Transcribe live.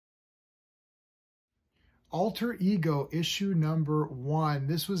Alter Ego issue number 1.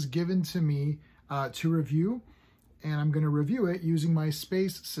 This was given to me to review, and I'm going to review it using my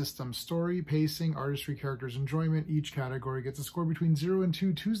space system. Story, pacing, artistry, characters, enjoyment. Each category gets a score between 0 and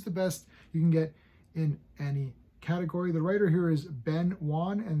 2. 2's the best you can get in any category. The writer here is Ben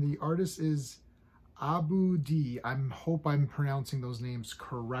Wan, and the artist is Abu D. I hope I'm pronouncing those names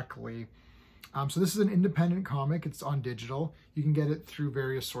correctly. So this is an independent comic. It's on digital. You can get it through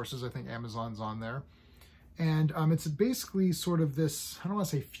various sources. I think Amazon's on there. And it's basically sort of this, I don't want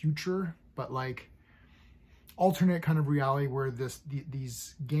to say future, but like alternate kind of reality where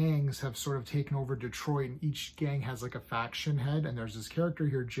these gangs have sort of taken over Detroit, and each gang has like a faction head. And there's this character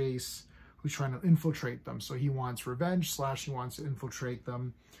here, Jace, who's trying to infiltrate them. So he wants revenge / he wants to infiltrate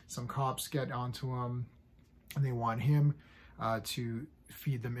them. Some cops get onto him and they want him to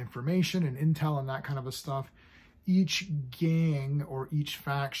feed them information and intel and that kind of a stuff. Each gang or each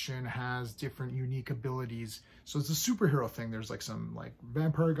faction has different unique abilities. So it's a superhero thing. There's like some like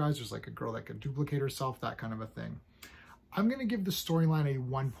vampire guys. There's like a girl that can duplicate herself, that kind of a thing. I'm going to give the storyline a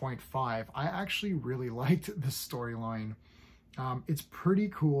 1.5. I actually really liked the storyline. It's pretty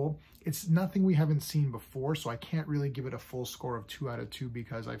cool. It's nothing we haven't seen before, so I can't really give it a full score of 2 out of 2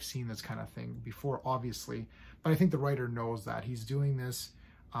 because I've seen this kind of thing before, obviously. But I think the writer knows that. He's doing this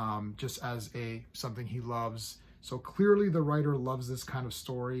just as something he loves. So clearly the writer loves this kind of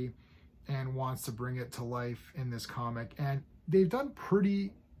story and wants to bring it to life in this comic. And they've done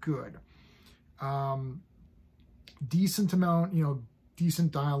pretty good. Decent amount,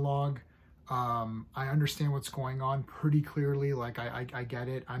 decent dialogue. I understand what's going on pretty clearly. Like I get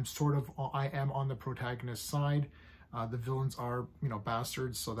it. I am on the protagonist's side. The villains are,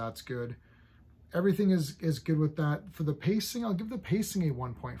 bastards, so that's good. Everything is good with that. For the pacing, I'll give the pacing a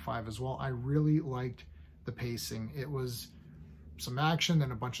 1.5 as well. I really liked the pacing. It was some action,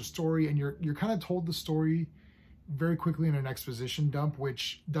 then a bunch of story, and you're kind of told the story very quickly in an exposition dump,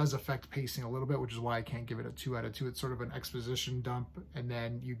 which does affect pacing a little bit, which is why I can't give it a 2 out of 2. It's sort of an exposition dump, and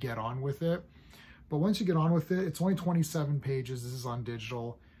then you get on with it. But once you get on with it, it's only 27 pages. This is on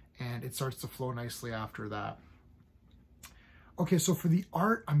digital, and it starts to flow nicely after that. Okay, so for the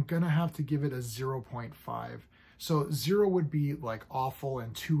art, I'm going to have to give it a 0.5. So 0 would be like awful,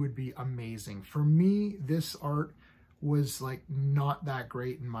 and 2 would be amazing. For me, this art was like not that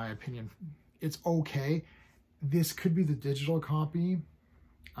great in my opinion. It's okay. This could be the digital copy.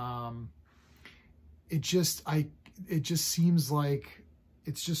 It just seems like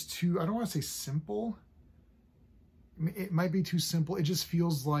it's just too, I don't want to say simple. It might be too simple. It just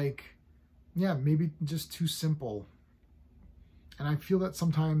feels like, yeah, maybe just too simple. And I feel that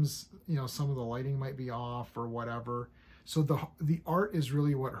sometimes, some of the lighting might be off or whatever. So the art is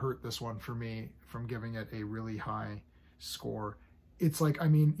really what hurt this one for me from giving it a really high score. It's like, I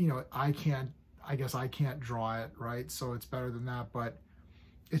guess I can't draw it, right? So it's better than that, but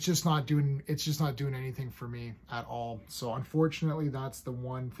it's just not doing anything for me at all. So unfortunately, that's the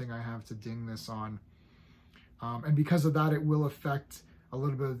one thing I have to ding this on. And because of that, it will affect a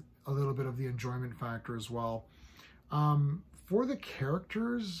little bit of the enjoyment factor as well. For the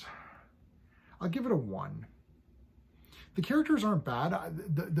characters, I'll give it a 1. The characters aren't bad.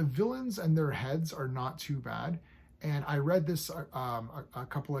 The villains and their heads are not too bad. And I read this a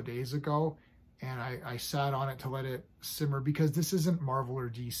couple of days ago, and I sat on it to let it simmer because this isn't Marvel or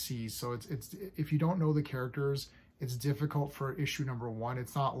DC. So it's if you don't know the characters, it's difficult for issue number 1.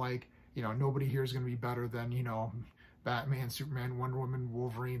 It's not like, nobody here is going to be better than, Batman, Superman, Wonder Woman,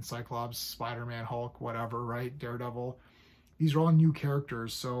 Wolverine, Cyclops, Spider-Man, Hulk, whatever, right? Daredevil. These are all new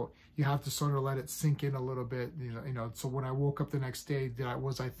characters, so you have to sort of let it sink in a little bit, So when I woke up the next day,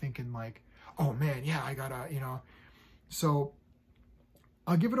 was I thinking like, oh man, yeah, I gotta, So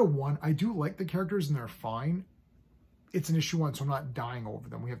I'll give it a 1. I do like the characters and they're fine. It's an issue 1, so I'm not dying over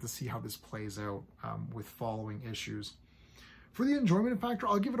them. We have to see how this plays out with following issues. For the enjoyment factor,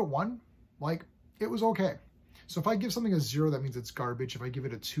 I'll give it a 1. Like, it was okay. So if I give something a 0, that means it's garbage. If I give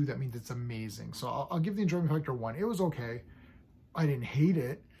it a 2, that means it's amazing. So I'll give the enjoyment factor a 1. It was okay. I didn't hate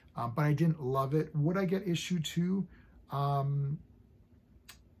it, but I didn't love it. Would I get issue 2?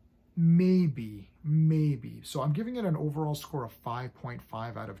 Maybe. So I'm giving it an overall score of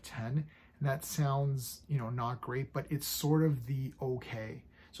 5.5 out of 10. And that sounds, not great, but it's sort of the okay.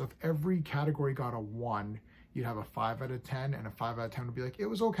 So if every category got a 1, you'd have a 5 out of 10, and a 5 out of 10 would be like, it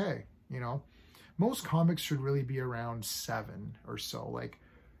was okay, Most comics should really be around 7 or so, like,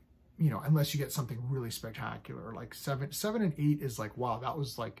 unless you get something really spectacular. Like 7 and 8 is like, wow, that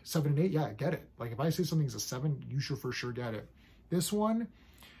was like 7 and 8. Yeah, I get it. Like if I say something's a 7, you should for sure get it. This one,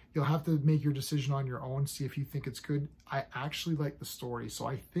 you'll have to make your decision on your own, see if you think it's good. I actually like the story. So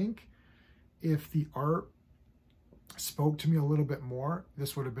I think if the art spoke to me a little bit more,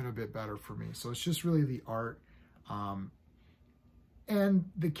 this would have been a bit better for me. So it's just really the art. And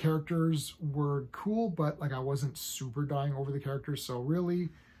the characters were cool, but like I wasn't super dying over the characters. So really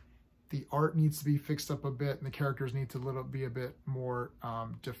the art needs to be fixed up a bit and the characters need to be a bit more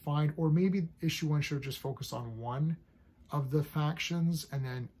defined. Or maybe issue 1 should have just focused on one of the factions and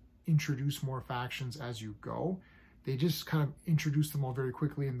then introduce more factions as you go. They just kind of introduced them all very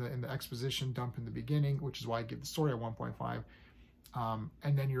quickly in the exposition dump in the beginning, which is why I give the story a 1.5.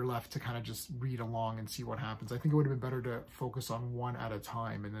 And then you're left to kind of just read along and see what happens. I think it would have been better to focus on one at a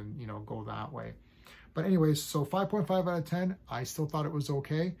time and then, you know, go that way. But anyways, so 5.5 out of 10. I still thought it was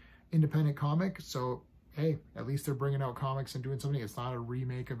okay. Independent comic. So, hey, at least they're bringing out comics and doing something. It's not a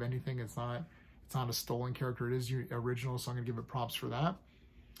remake of anything. It's not a stolen character. It is original. So I'm going to give it props for that.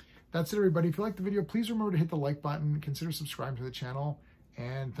 That's it, everybody. If you liked the video, please remember to hit the like button, consider subscribing to the channel,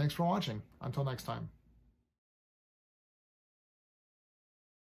 and thanks for watching. Until next time.